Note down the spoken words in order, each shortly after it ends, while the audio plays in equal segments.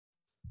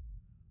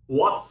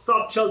What's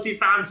up, Chelsea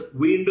fans?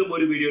 വീണ്ടും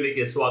ഒരു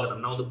വീഡിയോയിലേക്ക് സ്വാഗതം.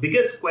 Now the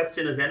biggest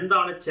question is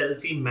എന്താണ്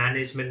ചെൽസി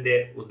മാനേജ്മെന്റിന്റെ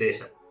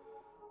ഉദ്ദേശം?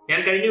 ഞാൻ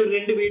കഴിഞ്ഞ ഒരു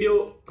രണ്ട് വീഡിയോ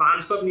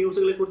ട്രാൻസ്ഫർ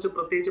ന്യൂസുകളെ കുറിച്ച്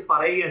പ്രത്യേകിച്ച്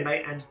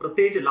പറയുകയുണ്ടായി. ആൻഡ്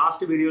പ്രത്യേകിച്ച്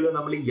ലാസ്റ്റ് വീഡിയോയിൽ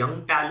നമ്മൾ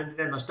യങ്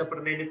ടാലന്റിനെ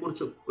നഷ്ടപ്പെടുന്നതിനെ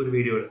കുറിച്ചും ഒരു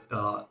വീഡിയോ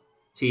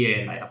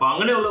ചെയ്യുകയുണ്ടായി. അപ്പൊ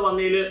അങ്ങനെയുള്ള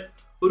വന്നതിൽ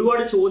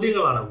ഒരുപാട്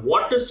ചോദ്യങ്ങളാണ്.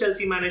 What is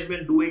Chelsea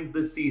management doing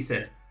this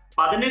season?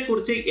 അപ്പൊ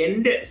അതിനെക്കുറിച്ച്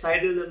എന്റെ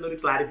സൈഡിൽ നിന്നൊരു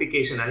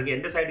ക്ലാരിഫിക്കേഷൻ, അല്ലെങ്കിൽ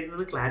എന്റെ സൈഡിൽ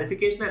നിന്ന്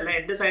ക്ലാരിഫിക്കേഷൻ അല്ല,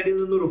 എന്റെ സൈഡിൽ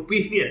നിന്നൊരു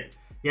ഒപ്പീനിയൻ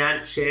ഞാൻ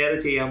ഷെയർ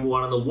ചെയ്യാൻ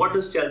പോവാണെന്ന്. What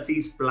is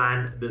Chelsea's plan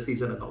this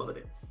season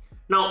എന്നുള്ളതിന്.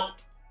 നൗ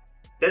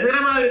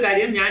രസകരമായ ഒരു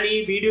കാര്യം, ഞാൻ ഈ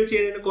വീഡിയോ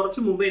ചെയ്യുന്നതിന് കുറച്ച്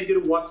മുമ്പ്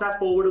എനിക്കൊരു വാട്സ്ആപ്പ്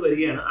ഫോർവേഡ്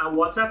വരികയാണ്. ആ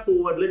വാട്സ്ആപ്പ്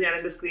ഫോർവേഡിൽ ഞാൻ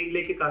എന്റെ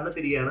സ്ക്രീനിലേക്ക് കണ്ടു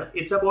തിരികെയാണ്.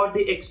 It's about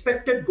the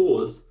expected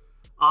goals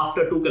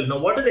after Tuchel. Now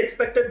what is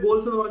expected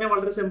goals എന്ന് പറഞ്ഞാൽ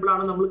വളരെ സിമ്പിൾ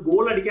ആണ്. നമ്മൾ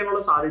ഗോൾ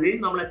അടിക്കാനുള്ള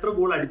സാധ്യതയും നമ്മൾ എത്ര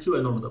ഗോൾ അടിച്ചു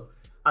എന്നുള്ളതും.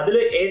 അതിൽ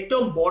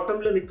ഏറ്റവും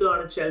ബോട്ടമിൽ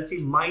നിൽക്കുകയാണ് ചെൽസി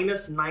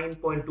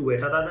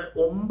 -9.28, അതായത്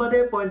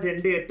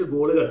 9.28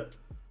 ഗോളുകൾ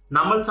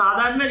നമ്മൾ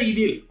സാധാരണ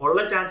രീതിയിൽ ഉള്ള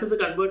ചാൻസസ്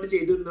കൺവേർട്ട്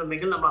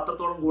ചെയ്തിരുന്നുണ്ടെങ്കിൽ നമ്മൾ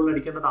അത്രത്തോളം goal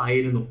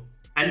അടിക്കേണ്ടതായിരുന്നു.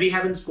 And we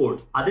haven scored.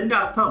 അതിന്റെ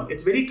അർത്ഥം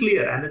it's very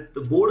clear and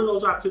the board is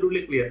also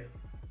absolutely clear.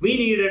 We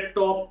need A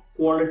top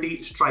quality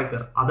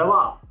striker.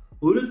 അഥവാ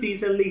ഒരു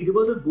സീസണിൽ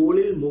 20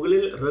 ഗോളിൽ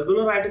മുകളിൽ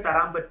റെഗുലർ ആയിട്ട്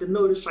തരാൻ പറ്റുന്ന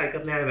ഒരു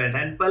സ്ട്രൈക്കറിനെയാണ് വേണ്ട.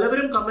 ആൻഡ്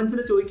പലവരും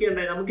കമന്റ്സിൽ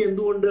ചോദിക്കുകയുണ്ടായി, നമുക്ക്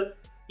എന്തുകൊണ്ട്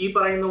ഈ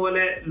പറയുന്ന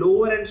പോലെ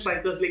ലോവർ എൻഡ്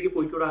സ്ട്രൈക്കേഴ്സിലേക്ക്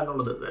പോയിക്കൂടാ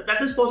എന്നുള്ളത്.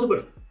 That is possible.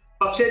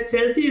 പക്ഷേ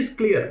Chelsea is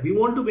clear. We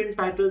want to win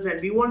titles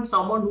and we want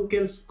someone who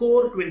can score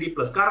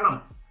 20+. കാരണം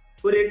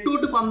ഒരു 8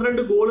 to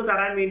 12 ഗോൾ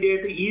തരാൻ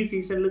വേണ്ടിയിട്ട് ഈ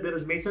സീസണിൽ there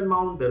is Mason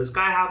Mount, there is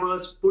Kai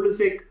Havertz,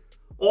 Pulisic,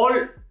 all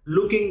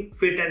looking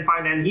fit and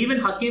fine. And even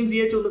Hakim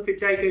Ziyech ഒന്ന്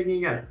fit ആയി കഴിഞ്ഞ്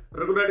കഴിഞ്ഞാൽ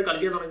റെഗുലർ ആയിട്ട്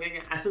കളിക്കാൻ തുടങ്ങി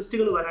കഴിഞ്ഞാൽ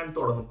അസിസ്റ്റുകൾ വരാൻ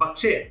തുടങ്ങും.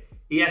 പക്ഷേ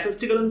ഈ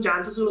അസിസ്റ്റുകളും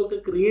ചാൻസസുകളും ഒക്കെ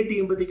ക്രിയേറ്റ്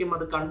ചെയ്യുമ്പോഴത്തേക്കും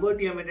അത് കൺവേർട്ട്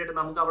ചെയ്യാൻ വേണ്ടിയിട്ട്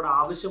നമുക്ക് അവിടെ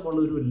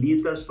ആവശ്യമുള്ള ഒരു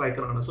lethal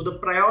സ്ട്രൈക്കറാണ്. So the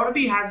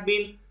priority has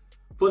been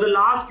for the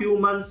last few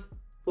months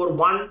four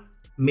one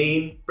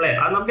main player.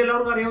 അത് നമുക്ക്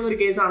എല്ലാവർക്കും അറിയാവുന്ന ഒരു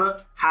കേസാണ്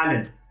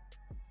ഹാലൻഡ്.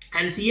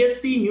 ആൻഡ്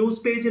CFC ന്യൂസ്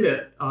പേജിൽ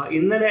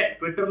ഇന്നലെ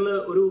ട്വിറ്ററിൽ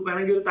ഒരു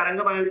വേണമെങ്കിൽ ഒരു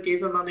തരംഗമായ ഒരു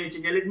കേസ് എന്താണെന്ന് വെച്ച്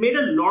കഴിഞ്ഞാൽ it made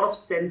a lot of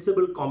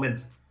sensible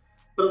comments,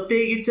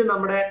 പ്രത്യേകിച്ച്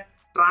നമ്മുടെ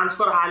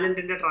ട്രാൻസ്ഫർ,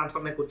 ഹാലൻഡിന്റെ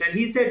ട്രാൻസ്ഫറിനെ കുറിച്ച്. And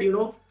he said, you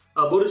know,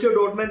 Borussia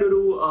ഡോർട്ട്മണ്ട്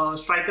ഒരു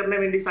സ്ട്രൈക്കറിനെ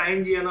വേണ്ടി സൈൻ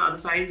ചെയ്യണം. അത്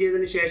സൈൻ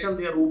ചെയ്തതിന് ശേഷം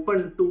they are open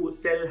to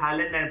cell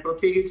Haaland. And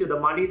പ്രത്യേകിച്ച്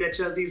the money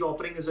that Chelsea is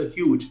offering is A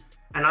huge.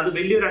 And അത്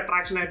വലിയൊരു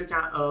അട്രാക്ഷൻ ആയിട്ട്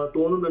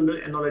തോന്നുന്നുണ്ട്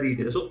എന്നുള്ള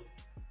രീതിയിൽ. So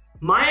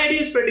my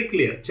idea is pretty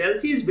clear.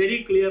 Chelsea is very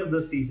clear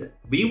this season.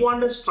 We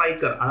want a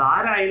striker. അത്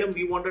ആരായാലും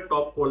we want a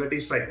top quality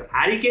striker.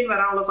 Harry Kane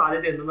വരാനുള്ള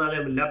സാധ്യത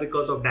എന്തായാലും ഇല്ല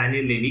because of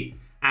Daniel Levy.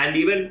 And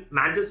even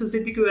Manchester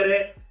Cityക്ക് വരെ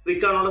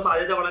വിൽക്കാനുള്ള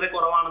സാധ്യത വളരെ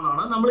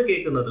കുറവാണെന്നാണ് നമ്മൾ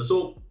കേൾക്കുന്നത്. So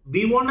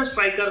we want a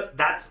striker.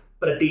 That's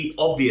pretty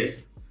obvious.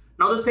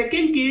 Now the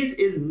second case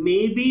is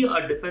maybe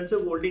a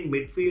defensive holding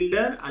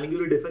midfielder, അല്ലെങ്കിൽ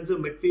ഒരു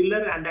defensive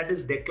midfielder, and that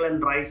is Declan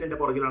Rice ന്റെ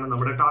പുറകിലാണ്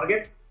നമ്മുടെ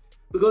target.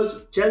 Because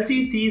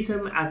Chelsea sees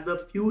him as the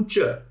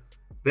future.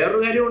 വേറൊരു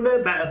കാര്യമുണ്ട്,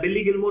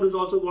 Billy Gilmore is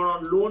also gone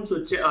on loan. So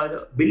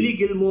Billy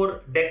Gilmore,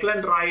 Declan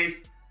rice,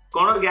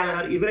 corner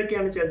Gallagher,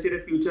 ഇവരൊക്കെയാണ് ചെൽസിയുടെ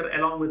future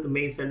along with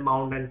Mason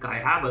mount and കൈ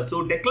Havertz. So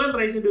Declan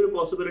റൈസിന്റെ ഒരു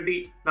possibility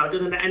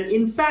നടക്കുന്നുണ്ട്. And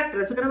in fact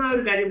രസകരമായ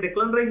ഒരു കാര്യം,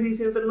 ഡെക്ലൻ റൈസ് ഈ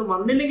സീസണിൽ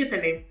വന്നില്ലെങ്കിൽ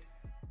തന്നെ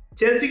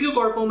ചെൽസിക്ക്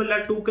കുഴപ്പമില്ല,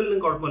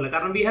 ടൂക്കലിനും കുഴപ്പമില്ല.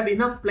 കാരണം വി ഹാവ്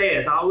ഇനഫ്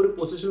പ്ലേയേഴ്സ് ആ ഒരു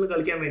പൊസിഷനിൽ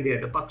കളിക്കാൻ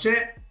വേണ്ടിയിട്ട്. പക്ഷേ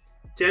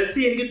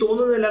ചെൽസി എനിക്ക്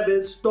തോന്നുന്നില്ല will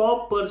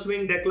stop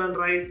pursuing Declan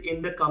rice in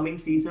the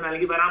coming season,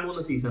 അല്ലെങ്കിൽ വരാൻ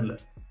പോകുന്ന സീസണിൽ.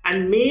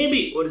 ആൻഡ് മേ ബി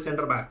ഒരു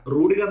centre back,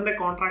 റൂഡിഗറിന്റെ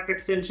contract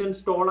extension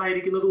stall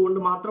ആയിരിക്കുന്നത് കൊണ്ട്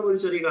മാത്രം ഒരു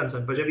ചെറിയ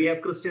കൺസേൺ. പക്ഷേ we have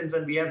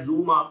Christensen, we have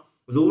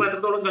Zouma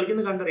എത്രത്തോളം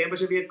കളിക്കുന്നത് കണ്ടറിയാം.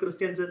 പക്ഷേ വി ഹാവ്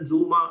ക്രിസ്ത്യൻസൺ,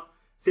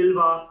 സിൽവ,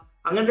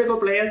 അങ്ങനത്തെ ഒക്കെ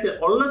പ്ലേയേഴ്സ്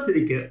ഉള്ള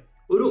സ്ഥിതിക്ക്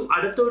ഒരു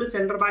അടുത്ത ഒരു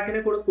സെന്റർ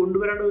ബാക്കിനെ കൂടെ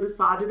കൊണ്ടുവരേണ്ട ഒരു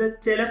സാധ്യത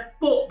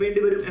ചിലപ്പോ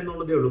വേണ്ടിവരും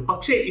എന്നുള്ളതേ ഉള്ളൂ.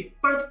 പക്ഷേ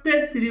ഇപ്പോഴത്തെ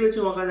സ്ഥിതി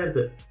വെച്ച് നോക്കാൻ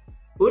നേരത്ത്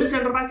ഒരു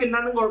സെന്റർ ബാക്ക്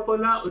ഇല്ലാണ്ടും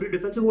കുഴപ്പമില്ല, ഒരു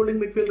ഡിഫൻസീവ്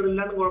ഹോൾഡിംഗ് മിഡ്ഫീൽഡർ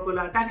ഇല്ലാണ്ടും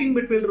കുഴപ്പമില്ല, അറ്റാക്കിംഗ്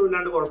മിഡ്ഫീൽഡർ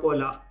ഇല്ലാണ്ട്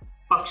കുഴപ്പമില്ല.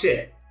 പക്ഷേ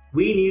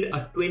വി നീഡ്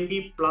എ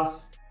 20+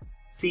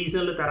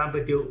 സീസണിൽ തരാൻ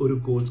പറ്റിയ ഒരു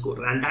goal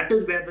scorer. And that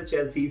is where the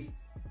Chelsea's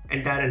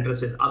entire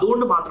interest is.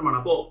 അതുകൊണ്ട് മാത്രമാണ്.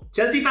 അപ്പോൾ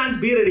ചെൽസി ഫാൻസ്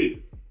ബി റെഡി.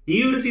 ഈ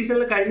ഒരു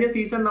സീസണിൽ, കഴിഞ്ഞ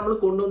സീസൺ നമ്മൾ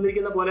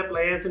കൊണ്ടുവന്നിരിക്കുന്ന പോലെ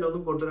പ്ലേയേഴ്സിനെ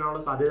ഒന്നും കൊണ്ടുവരാനുള്ള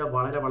സാധ്യത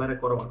വളരെ വളരെ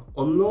കുറവാണ്.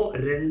 1,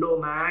 2,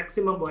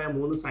 മാക്സിമം പോയ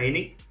 3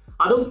 സൈനിങ്,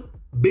 അതും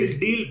ബിഗ്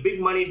ഡീൽ,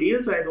 ബിഗ് മണി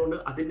ഡീൽസ് ആയതുകൊണ്ട്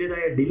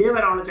അതിൻ്റെതായ ഡിലേ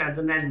വരാനുള്ള ചാൻസ്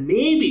ഉണ്ട്. And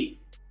may be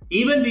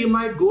even we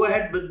might go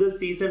ahead with this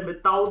season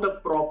without A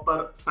proper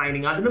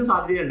signing. അതിനും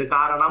സാധ്യതയുണ്ട്.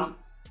 കാരണം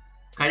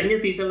കഴിഞ്ഞ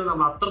സീസണിൽ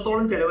നമ്മൾ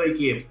അത്രത്തോളം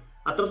ചെലവഴിക്കുകയും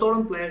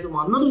അത്രത്തോളം പ്ലേയേഴ്സ്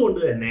വന്നതുകൊണ്ട്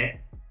തന്നെ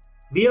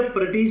V R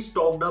pretty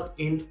stoked up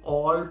in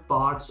all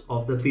parts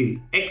of the field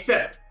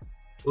except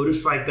ഒരു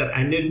സ്ട്രൈക്കർ.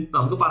 ആൻഡ്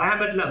നമുക്ക് പറയാൻ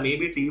പറ്റില്ല, may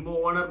be ടീമോ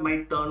owner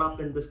might turn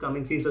up in this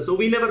coming season. So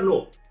we never know.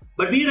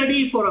 But we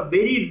ready for A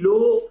very low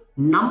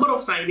number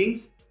of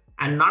signings.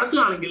 And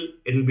നടക്കുകയാണെങ്കിൽ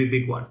it will be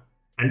big one.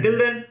 Until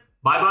then,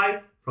 bye bye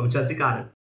from Chelseakaaran.